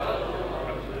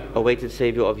awaited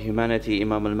Savior of humanity,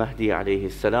 Imam al-Mahdi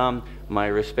alayhi salam, my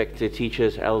respected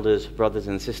teachers, elders, brothers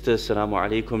and sisters,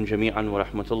 Assalamu alaikum jami'an wa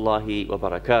rahmatullahi wa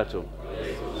barakatuh.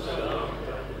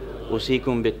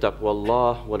 Usikum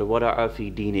bittaqwallah wal wara'a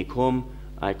fi dinikum.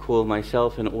 I call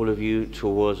myself and all of you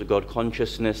towards God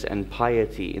consciousness and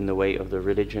piety in the way of the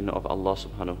religion of Allah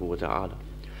subhanahu wa ta'ala.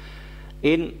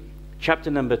 In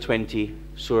chapter number 20,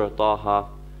 Surah Taha,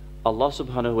 Allah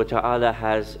subhanahu wa ta'ala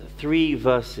has 3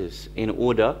 verses in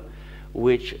order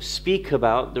which speak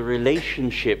about the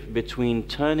relationship between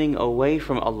turning away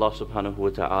from Allah subhanahu wa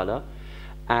ta'ala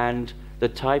and the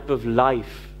type of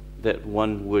life that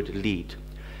one would lead.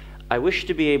 I wish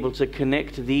to be able to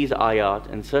connect these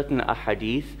ayat and certain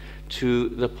ahadith to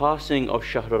the passing of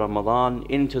Shahr Ramadan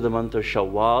into the month of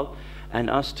Shawwal, and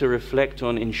us to reflect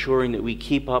on ensuring that we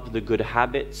keep up the good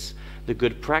habits, the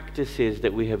good practices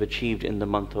that we have achieved in the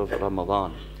month of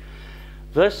Ramadan.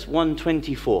 Verse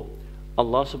 124,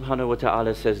 Allah subhanahu wa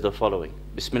ta'ala says the following: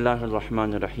 Bismillahir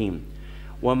Rahmanir Rahim.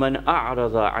 وَمَنْ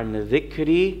أَعْرَضَ عَنْ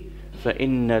ذِكْرِي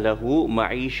فَإِنَّ لَهُ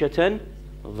مَعِيشَةً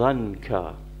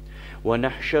ضَنْكًا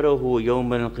وَنَحْشَرَهُ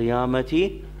يَوْمَ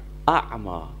الْقِيَامَةِ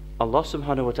أَعْمَى. Allah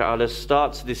subhanahu wa ta'ala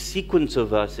starts this sequence of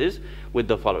verses with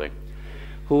the following: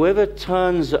 whoever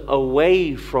turns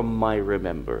away from my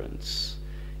remembrance,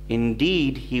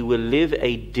 indeed he will live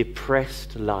a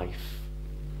depressed life,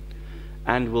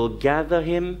 and we will gather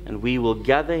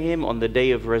him on the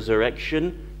day of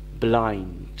resurrection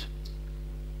blind.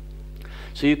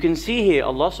 So you can see here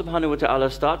Allah subhanahu wa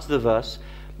ta'ala starts the verse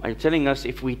by telling us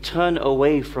if we turn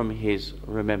away from His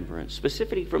remembrance,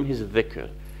 specifically from His dhikr,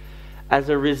 as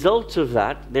a result of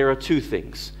that there are 2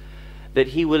 things: that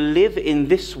he will live in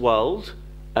this world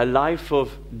a life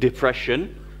of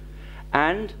depression,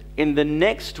 and in the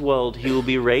next world he will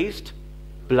be raised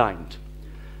blind.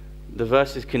 The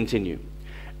verses continue.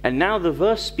 And now the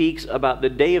verse speaks about the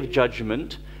day of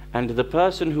judgment, and the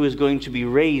person who is going to be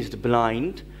raised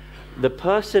blind, the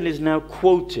person is now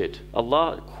quoted.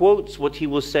 Allah quotes what he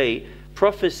will say,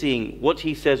 prophesying what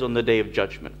he says on the day of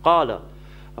judgment. قَالَ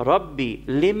رَبِّي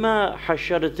لِمَا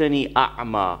حَشَرْتَنِي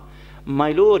أَعْمَى.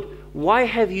 My Lord, why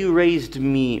have you raised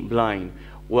me blind?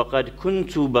 وَقَدْ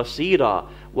كُنْتُ بَصِيرًا.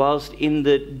 Whilst in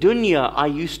the dunya I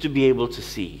used to be able to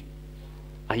see.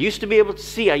 I used to be able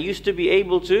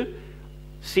to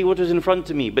see what was in front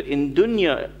of me. But in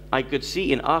dunya I could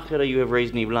see, in akhirah you have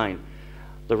raised me blind.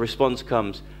 The response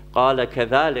comes, قَالَ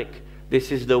كَذَلِكَ.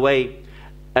 This is the way.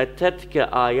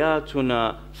 أَتَتْكَ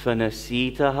آيَاتُنَا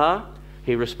فَنَسِيتَهَا.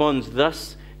 He responds,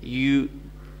 thus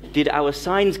did our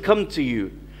signs come to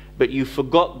you, but you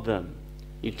forgot them.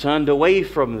 You turned away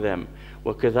from them.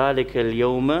 وَكَذَلِكَ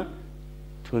الْيَوْمَ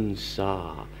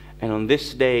تُنْسَى. And on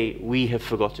this day we have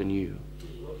forgotten you.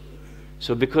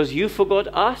 So because you forgot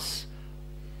us,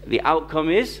 the outcome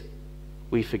is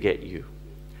we forget you.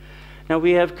 Now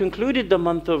we have concluded the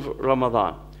month of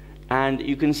Ramadan, and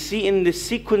you can see in this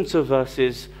sequence of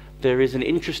verses there is an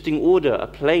interesting order, a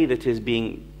play that is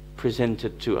being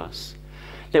presented to us.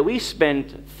 That we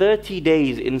spent 30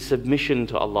 days in submission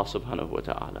to Allah subhanahu wa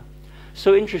ta'ala.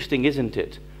 So interesting, isn't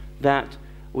it? That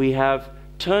we have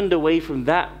turned away from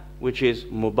that which is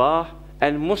mubah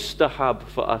and mustahab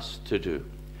for us to do.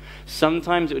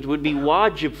 Sometimes it would be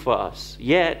wajib for us,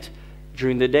 yet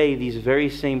during the day these very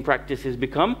same practices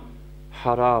become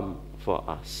haram for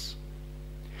us.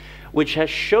 Which has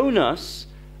shown us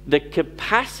the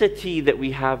capacity that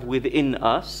we have within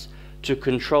us to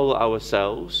control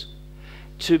ourselves,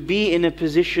 to be in a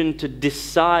position to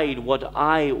decide what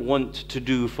I want to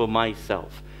do for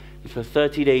myself. And for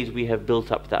 30 days we have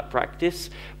built up that practice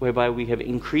whereby we have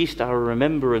increased our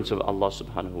remembrance of Allah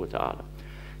subhanahu wa ta'ala.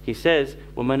 He says,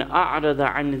 وَمَنْ أَعْرَضَ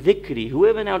عَنْ ذِكْرِي.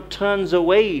 Whoever now turns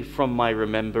away from my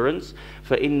remembrance,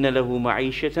 فَإِنَّ لَهُ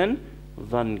مَعِيشَةً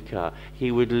ضَنْكًا.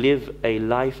 He would live a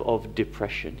life of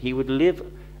depression. He would live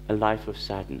a life of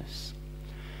sadness.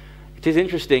 It is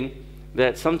interesting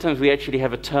that sometimes we actually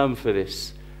have a term for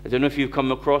this. I don't know if you've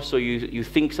come across or you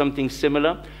think something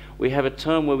similar. We have a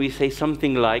term where we say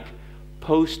something like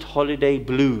post-holiday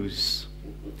blues.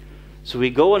 So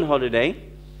we go on holiday,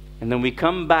 and then we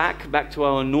come back to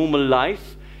our normal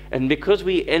life, and because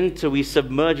we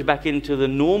submerge back into the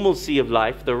normalcy of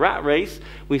life, the rat race,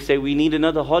 we say we need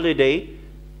another holiday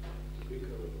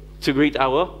to greet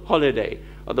our holiday.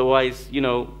 Otherwise,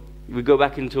 we go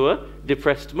back into a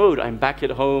depressed mode. I'm back at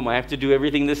home, I have to do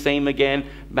everything the same again,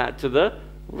 back to the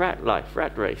rat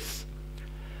race.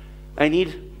 I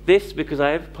need this because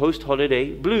I have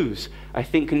post-holiday blues. I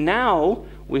think now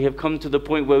we have come to the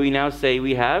point where we now say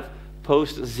we have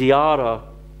post-ziyarah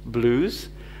blues,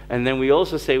 and then we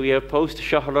also say we have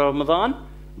post-Shahr Ramadan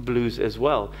blues as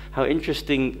well. How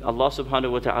interesting, Allah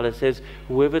subhanahu wa ta'ala says,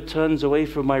 whoever turns away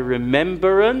from my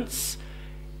remembrance,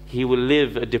 he will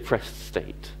live a depressed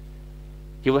state.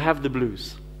 He will have the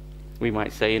blues, we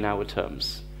might say in our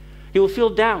terms. He will feel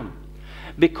down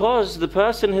because the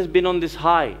person has been on this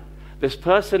high. This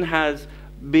person has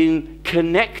been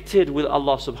connected with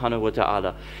Allah subhanahu wa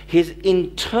ta'ala. His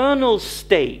internal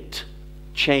state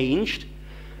changed,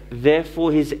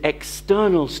 therefore his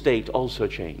external state also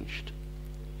changed.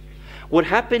 What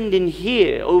happened in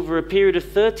here over a period of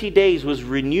 30 days was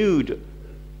renewed,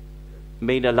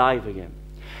 made alive again.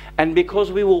 And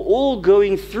because we were all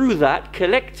going through that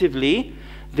collectively,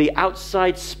 the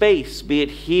outside space, be it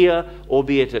here or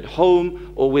be it at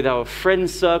home or with our friend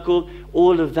circle,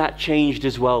 all of that changed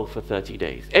as well for 30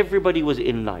 days. Everybody was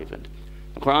enlivened.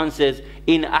 The Quran says,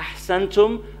 "In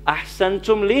ahsantum,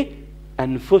 ahsantum li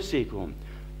anfusikum."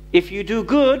 If you do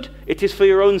good, it is for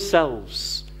your own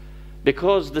selves.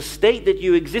 Because the state that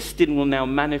you exist in will now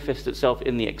manifest itself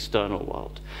in the external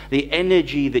world. The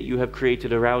energy that you have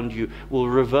created around you will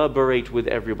reverberate with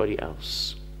everybody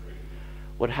else.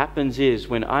 What happens is,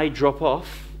 when I drop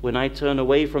off, when I turn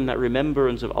away from that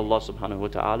remembrance of Allah subhanahu wa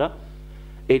ta'ala,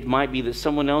 it might be that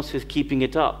someone else is keeping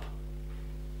it up.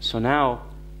 So now,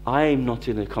 I'm not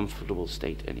in a comfortable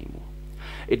state anymore.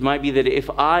 It might be that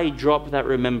if I drop that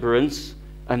remembrance,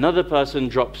 another person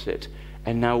drops it.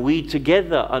 And now we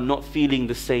together are not feeling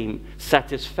the same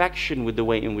satisfaction with the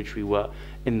way in which we were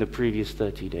in the previous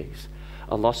 30 days.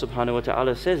 Allah subhanahu wa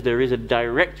ta'ala says there is a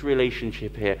direct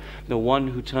relationship here. The one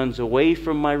who turns away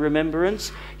from my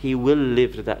remembrance, he will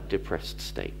live that depressed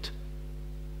state.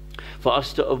 For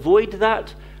us to avoid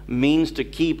that means to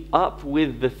keep up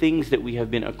with the things that we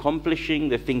have been accomplishing,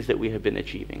 the things that we have been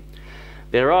achieving.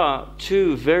 There are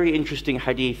two very interesting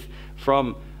hadith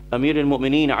from Amir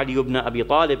al-Mu'mineen Ali ibn Abi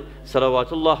Talib,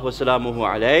 salawatullah wa salamuhu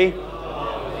alayh,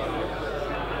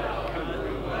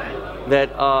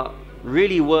 that are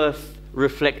really worth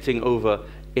reflecting over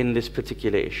in this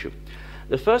particular issue.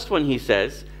 The first one, he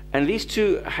says, and these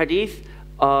two hadith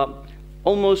are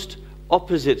almost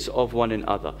opposites of one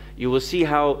another. You will see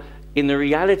how in the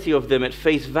reality of them at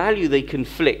face value they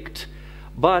conflict,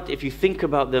 but if you think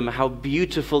about them, how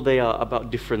beautiful they are about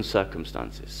different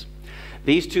circumstances.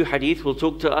 These two hadith will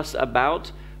talk to us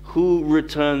about who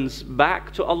returns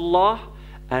back to Allah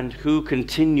and who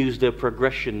continues their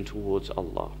progression towards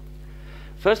Allah.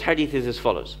 First hadith is as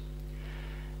follows: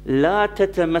 لا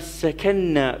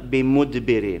تتمسكن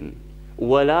بمدبر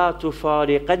ولا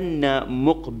تفارقن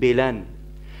مقبلا.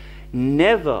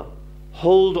 Never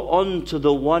hold on to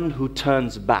the one who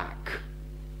turns back.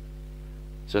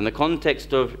 So in the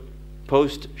context of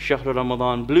post-Shahr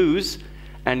Ramadan blues,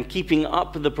 and keeping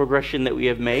up the progression that we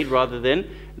have made rather than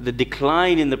the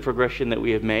decline in the progression that we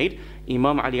have made,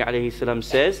 Imam Ali alayhi salam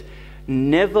says,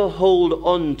 never hold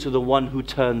on to the one who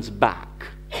turns back.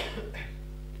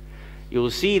 You will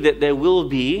see that there will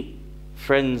be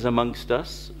friends amongst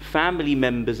us, family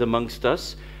members amongst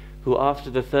us, who after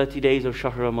the 30 days of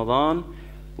Shahr Ramadan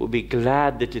will be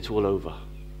glad that it's all over.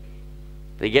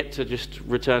 They get to just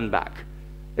return back,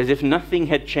 as if nothing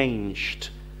had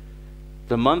changed.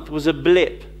 The month was a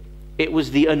blip. It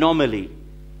was the anomaly.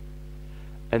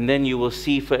 And then you will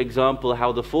see, for example,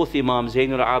 how the fourth Imam,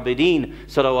 Zainul Abidin,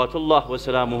 salawatullah wa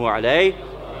salamuhu alayh,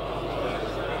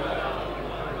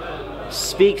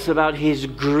 speaks about his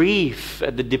grief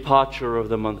at the departure of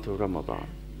the month of Ramadan.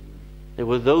 There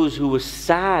were those who were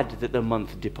sad that the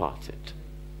month departed.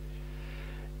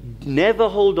 Never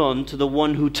hold on to the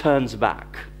one who turns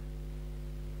back.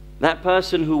 That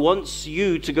person who wants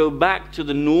you to go back to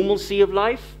the normalcy of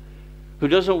life, who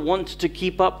doesn't want to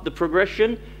keep up the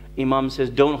progression, Imam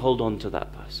says, don't hold on to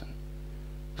that person.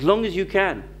 As long as you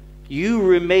can, you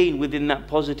remain within that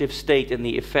positive state and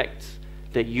the effects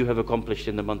that you have accomplished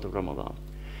in the month of Ramadan.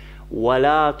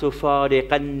 وَلَا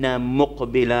تُفَارِقَنَّ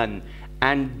مُقْبِلًا.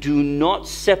 And do not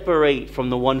separate from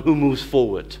the one who moves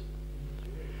forward.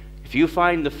 If you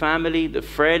find the family, the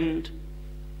friend,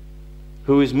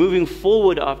 who is moving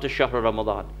forward after Shahr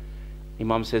Ramadan,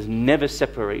 Imam says, never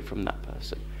separate from that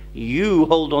person. You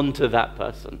hold on to that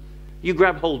person. You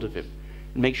grab hold of him.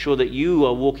 Make sure that you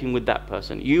are walking with that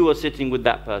person. You are sitting with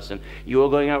that person. You are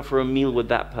going out for a meal with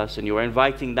that person. You are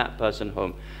inviting that person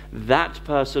home. That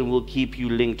person will keep you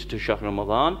linked to Shahr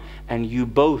Ramadan, and you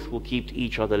both will keep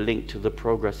each other linked to the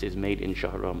progresses made in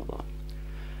Shahr Ramadan.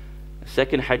 The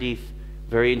second hadith,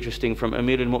 very interesting, from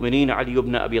Amir al-Mu'mineen Ali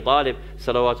ibn Abi Talib,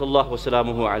 salawatullah wa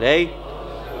salamuhu alayh.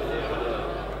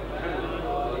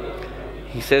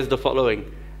 He says the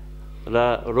following: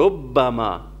 La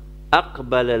rubbama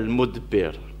aqbal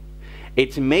al-mudbir.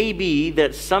 It may be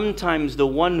that sometimes the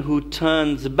one who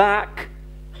turns back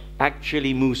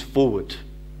actually moves forward.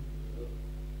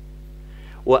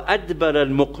 وَأَدْبَرَ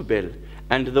الْمُقْبِلِ,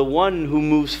 and the one who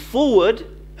moves forward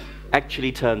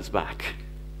actually turns back.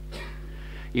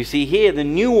 You see here, the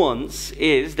nuance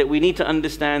is that we need to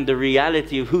understand the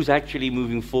reality of who's actually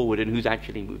moving forward and who's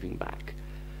actually moving back.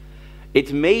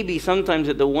 It may be sometimes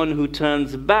that the one who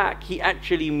turns back, he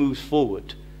actually moves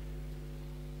forward.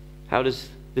 How does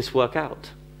this work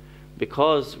out?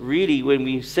 Because really, when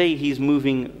we say he's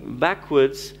moving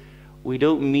backwards, we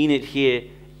don't mean it here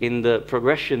in the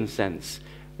progression sense.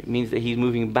 It means that he's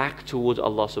moving back towards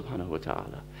Allah subhanahu wa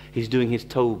ta'ala. He's doing his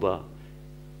tawbah.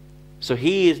 So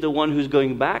he is the one who's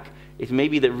going back. It may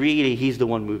be that really he's the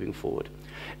one moving forward.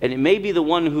 And it may be the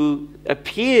one who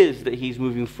appears that he's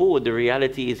moving forward. The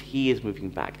reality is he is moving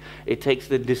back. It takes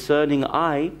the discerning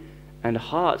eye and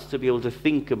heart to be able to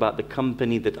think about the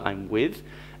company that I'm with.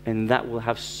 And that will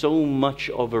have so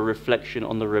much of a reflection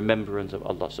on the remembrance of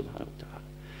Allah subhanahu wa ta'ala.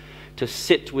 To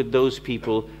sit with those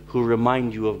people who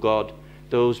remind you of God,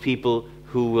 those people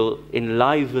who will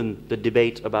enliven the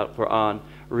debate about Quran,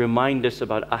 remind us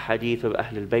about ahadith of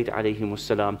Ahlul Bayt alayhim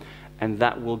wassalam, and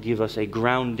that will give us a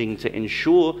grounding to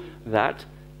ensure that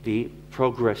the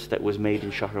progress that was made in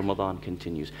Shahr Ramadan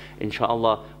continues.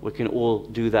 Inshallah, we can all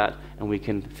do that, and we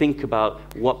can think about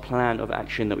what plan of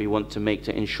action that we want to make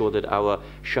to ensure that our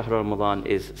Shahr Ramadan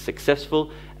is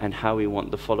successful, and how we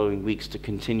want the following weeks to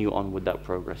continue on with that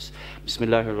progress.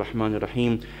 Bismillahir Rahmanir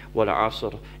Rahim. Wal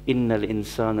 'asr innal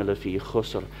insana lafi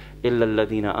khusr illa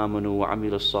alladhina amanu wa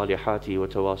 'amilus salihati wa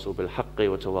tawasaw bil haqqi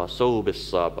wa tawasaw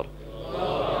bis sabr.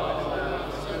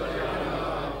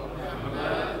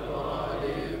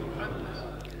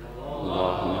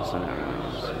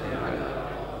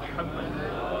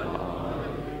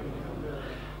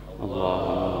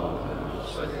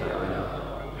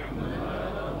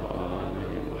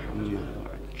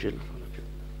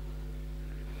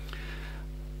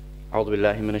 أعوذ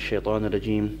بالله من الشيطان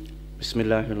الرجيم بسم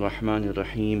الله الرحمن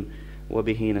الرحيم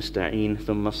وبه نستعين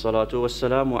ثم الصلاة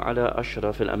والسلام على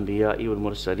أشرف الأنبياء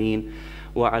والمرسلين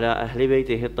وعلى أهل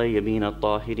بيته الطيبين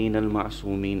الطاهرين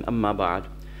المعصومين أما بعد.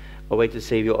 Awaited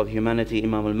Savior of humanity,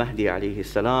 Imam al-Mahdi alayhi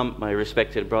salam, my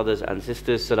respected brothers and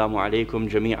sisters, Assalamu alaikum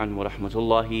jami'an wa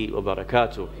rahmatullahi wa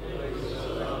barakatuh.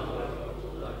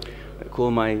 I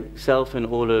call myself and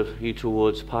all of you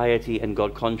towards piety and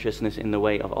God consciousness in the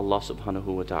way of Allah subhanahu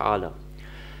wa ta'ala.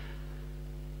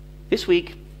 This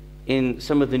week, in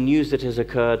some of the news that has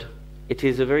occurred, it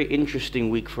is a very interesting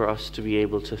week for us to be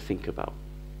able to think about.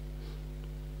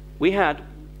 We had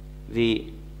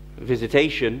the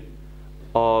visitation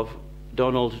of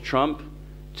Donald Trump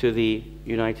to the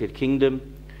United Kingdom,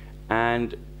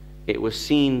 and it was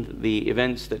seen the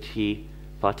events that he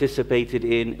participated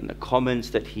in and the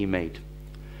comments that he made.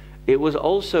 It was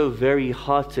also very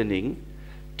heartening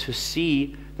to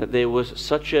see that there was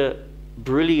such a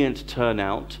brilliant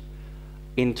turnout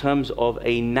in terms of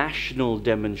a national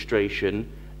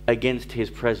demonstration against his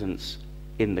presence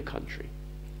in the country.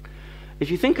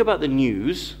 If you think about the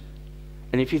news,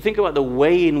 and if you think about the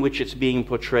way in which it's being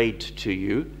portrayed to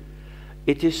you,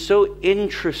 it is so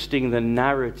interesting, the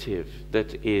narrative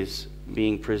that is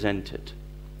being presented.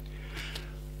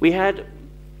 We had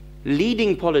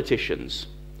leading politicians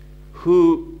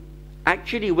who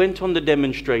actually went on the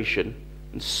demonstration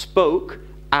and spoke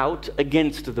out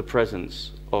against the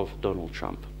presence of Donald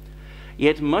Trump.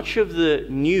 Yet much of the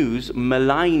news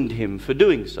maligned him for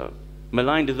doing so.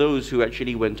 Maligned those who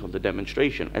actually went on the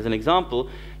demonstration. As an example,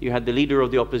 you had the leader of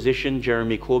the opposition,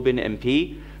 Jeremy Corbyn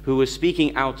MP, who was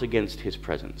speaking out against his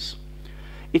presence.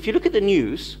 If you look at the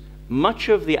news, much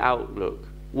of the outlook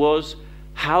was,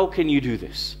 how can you do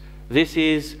this? This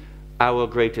is our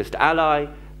greatest ally,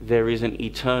 there is an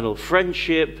eternal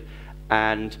friendship,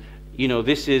 and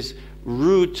this is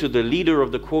rude to the leader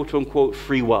of the quote-unquote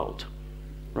free world,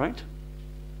 right?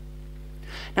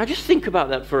 Now just think about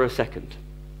that for a second.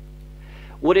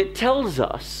 What it tells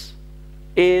us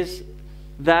is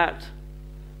that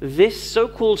this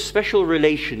so-called special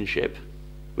relationship,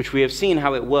 which we have seen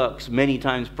how it works many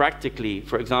times practically,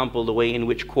 for example, the way in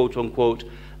which, quote-unquote,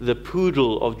 the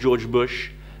poodle of George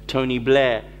Bush, Tony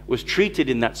Blair, was treated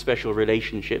in that special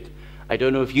relationship. I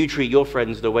don't know if you treat your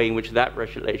friends the way in which that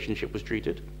relationship was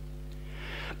treated.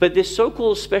 But this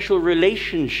so-called special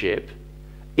relationship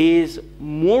is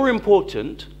more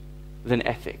important than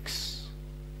ethics.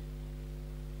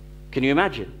 Can you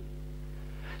imagine?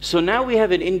 So now we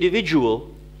have an individual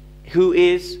who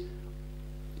is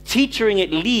teetering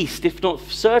at least, if not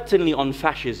certainly, on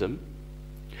fascism.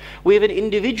 We have an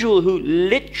individual who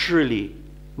literally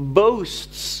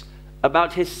boasts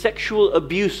about his sexual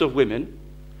abuse of women.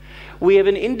 We have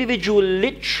an individual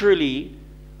literally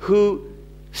who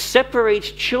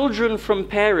separates children from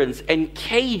parents and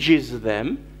cages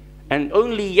them. And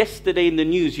only yesterday in the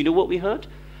news, you know what we heard?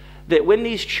 That when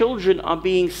these children are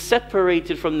being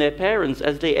separated from their parents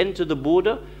as they enter the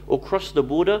border or cross the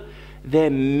border, their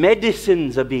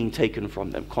medicines are being taken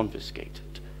from them,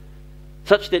 confiscated,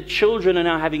 such that children are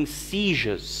now having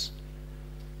seizures.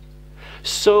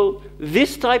 So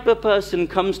this type of person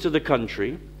comes to the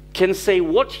country, can say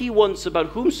what he wants about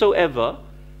whomsoever,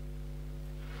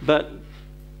 but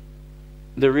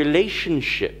the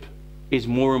relationship is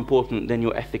more important than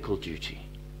your ethical duty.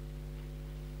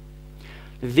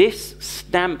 This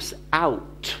stamps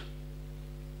out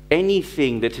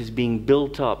anything that is being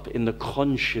built up in the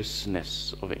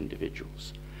consciousness of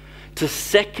individuals. To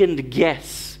second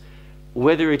guess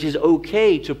whether it is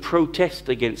okay to protest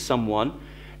against someone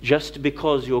just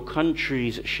because your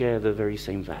countries share the very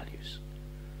same values.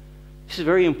 This is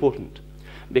very important,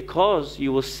 because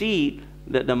you will see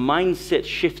that the mindset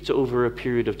shifts over a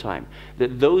period of time.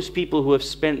 That those people who have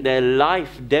spent their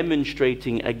life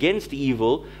demonstrating against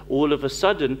evil, all of a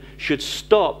sudden should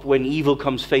stop when evil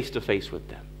comes face to face with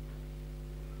them.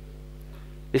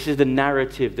 This is the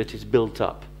narrative that is built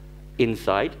up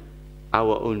inside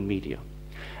our own media.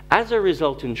 As a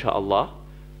result, inshallah,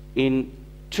 in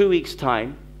 2 weeks'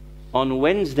 time, on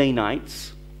Wednesday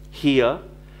nights, here,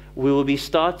 we will be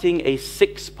starting a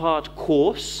 6-part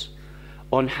course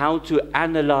on how to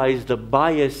analyze the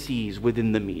biases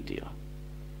within the media.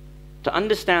 To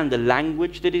understand the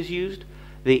language that is used,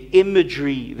 the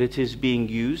imagery that is being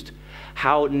used,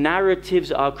 how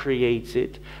narratives are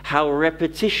created, how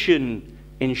repetition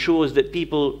ensures that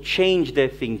people change their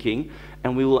thinking,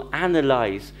 and we will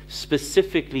analyze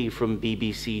specifically from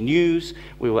BBC News,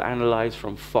 we will analyze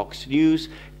from Fox News,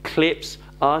 clips,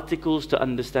 articles to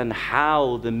understand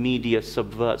how the media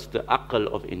subverts the aql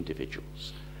of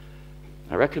individuals.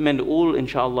 I recommend all,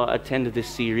 inshallah, attend this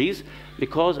series,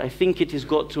 because I think it has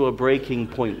got to a breaking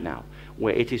point now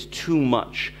where it is too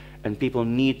much and people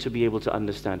need to be able to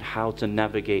understand how to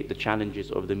navigate the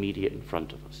challenges of the media in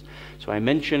front of us. So I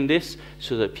mention this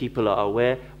so that people are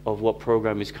aware of what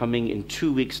program is coming in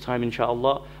 2 weeks' time,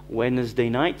 inshallah, Wednesday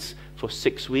nights for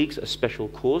 6 weeks, a special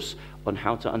course on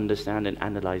how to understand and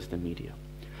analyze the media.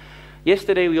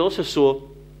 Yesterday we also saw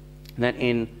that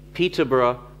in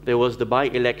Peterborough there was the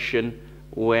by-election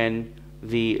when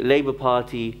the Labour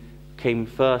Party came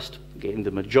first, getting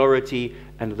the majority,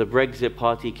 and the Brexit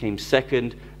Party came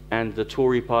second, and the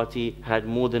Tory Party had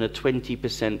more than a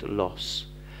 20% loss.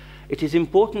 It is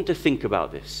important to think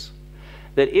about this,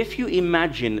 that if you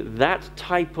imagine that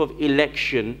type of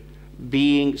election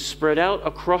being spread out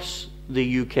across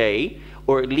the UK,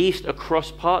 or at least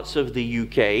across parts of the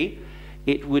UK,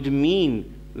 it would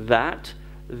mean that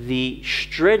the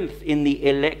strength in the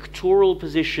electoral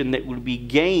position that would be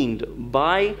gained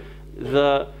by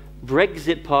the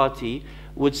Brexit Party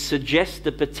would suggest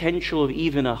the potential of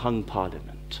even a hung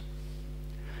parliament.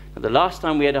 Now, the last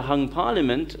time we had a hung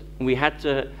parliament, we had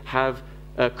to have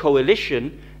a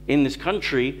coalition in this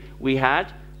country. We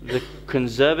had the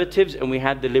Conservatives and we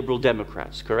had the Liberal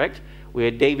Democrats, correct? We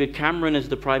had David Cameron as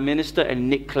the Prime Minister and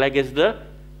Nick Clegg as the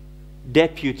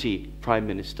Deputy Prime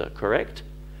Minister, correct?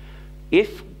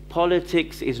 If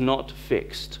politics is not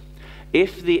fixed,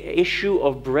 if the issue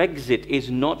of Brexit is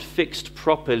not fixed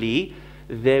properly,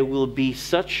 there will be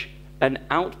such an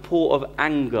outpour of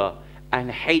anger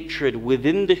and hatred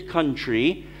within the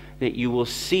country that you will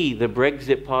see the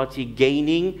Brexit Party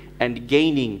gaining and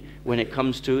gaining when it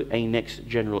comes to a next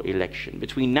general election.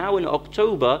 Between now and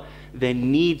October, there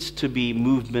needs to be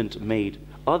movement made.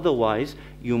 Otherwise,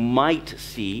 you might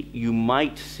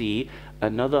see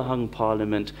another hung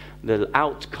parliament, the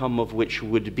outcome of which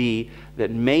would be that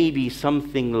maybe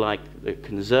something like the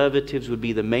Conservatives would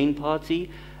be the main party,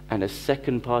 and a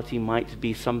second party might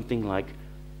be something like,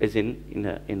 as in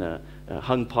a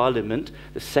hung parliament,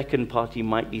 the second party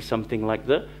might be something like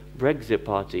the Brexit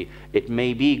Party. It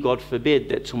may be, God forbid,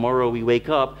 that tomorrow we wake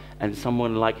up and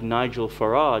someone like Nigel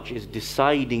Farage is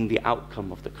deciding the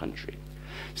outcome of the country.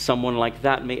 Someone like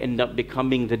that may end up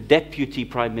becoming the Deputy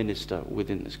Prime Minister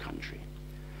within this country.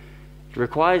 It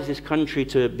requires this country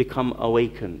to become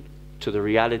awakened to the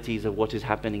realities of what is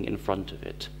happening in front of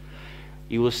it.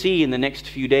 You will see in the next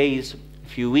few days,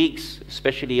 few weeks,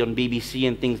 especially on BBC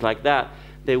and things like that,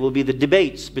 there will be the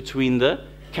debates between the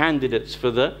candidates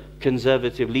for the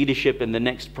Conservative leadership and the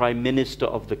next Prime Minister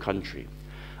of the country.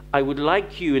 I would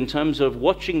like you, in terms of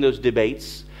watching those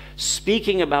debates,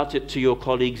 speaking about it to your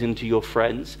colleagues and to your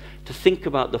friends, to think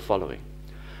about the following.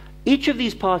 Each of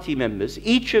these party members,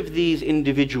 each of these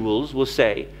individuals will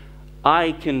say,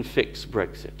 I can fix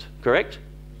Brexit, correct?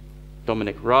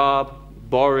 Dominic Raab,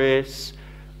 Boris,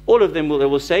 All of them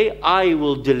will say, I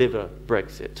will deliver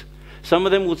Brexit. Some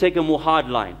of them will take a more hard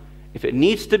line. If it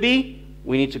needs to be,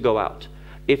 we need to go out.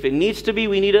 If it needs to be,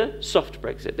 we need a soft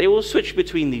Brexit. They will switch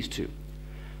between these two.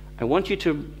 I want you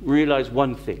to realize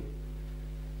one thing.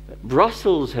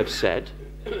 Brussels have said,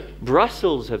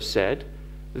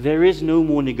 there is no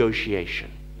more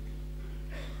negotiation.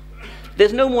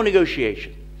 There's no more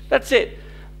negotiation. That's it.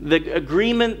 The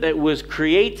agreement that was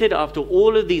created after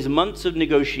all of these months of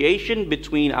negotiation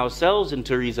between ourselves and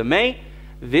Theresa May,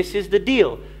 this is the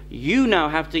deal. You now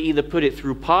have to either put it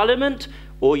through Parliament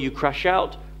or you crash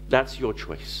out. That's your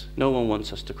choice. No one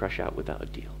wants us to crash out without a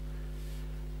deal.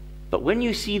 But when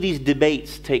you see these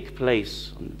debates take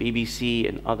place on the BBC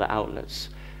and other outlets,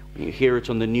 when you hear it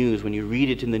on the news, when you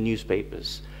read it in the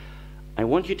newspapers, I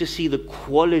want you to see the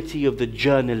quality of the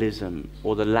journalism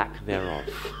or the lack thereof.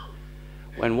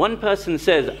 When one person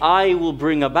says, I will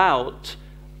bring about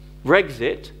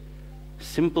Brexit,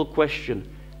 simple question,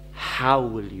 how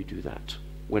will you do that?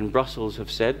 When Brussels have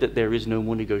said that there is no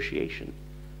more negotiation.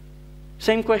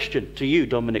 Same question to you,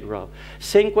 Dominic Raab.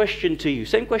 Same question to you.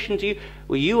 Same question to you.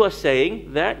 Well, you are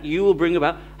saying that you will bring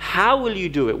about, how will you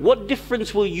do it? What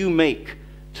difference will you make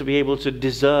to be able to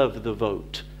deserve the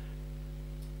vote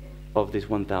of these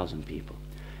 1,000 people?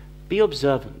 Be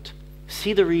observant.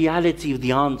 See the reality of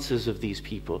the answers of these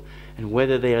people and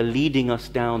whether they are leading us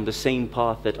down the same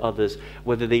path that others,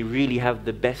 whether they really have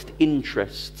the best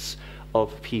interests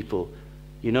of people.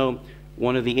 You know,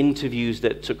 one of the interviews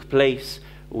that took place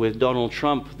with Donald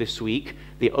Trump this week,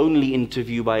 the only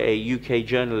interview by a UK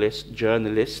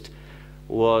journalist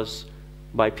was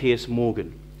by Piers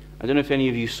Morgan. I don't know if any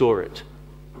of you saw it.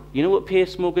 You know what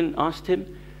Piers Morgan asked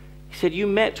him? He said, you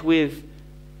met with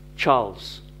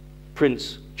Charles,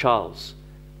 Prince Charles,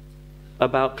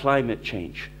 about climate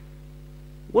change.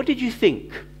 What did you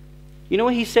think? You know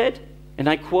what he said? And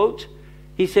I quote,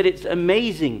 he said, it's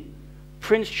amazing.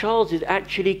 Prince Charles is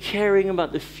actually caring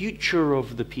about the future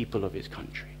of the people of his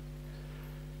country.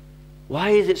 Why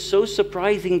is it so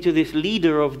surprising to this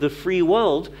leader of the free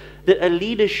world that a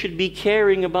leader should be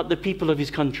caring about the people of his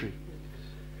country?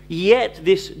 Yet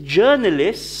this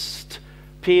journalist,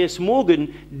 Piers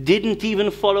Morgan, didn't even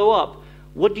follow up.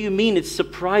 What do you mean it's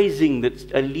surprising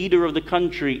that a leader of the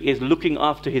country is looking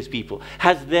after his people,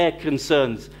 has their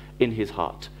concerns in his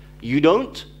heart? You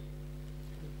don't?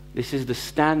 This is the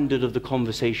standard of the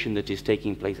conversation that is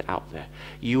taking place out there.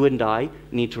 You and I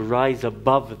need to rise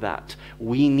above that.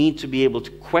 We need to be able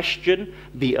to question,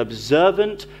 be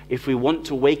observant. If we want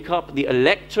to wake up the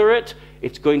electorate,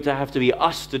 it's going to have to be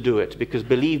us to do it. Because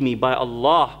believe me, by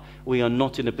Allah, we are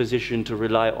not in a position to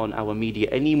rely on our media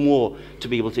anymore to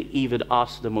be able to even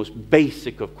ask the most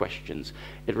basic of questions.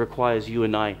 It requires you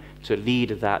and I to lead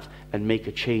that and make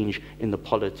a change in the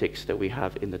politics that we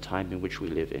have in the time in which we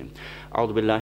live in.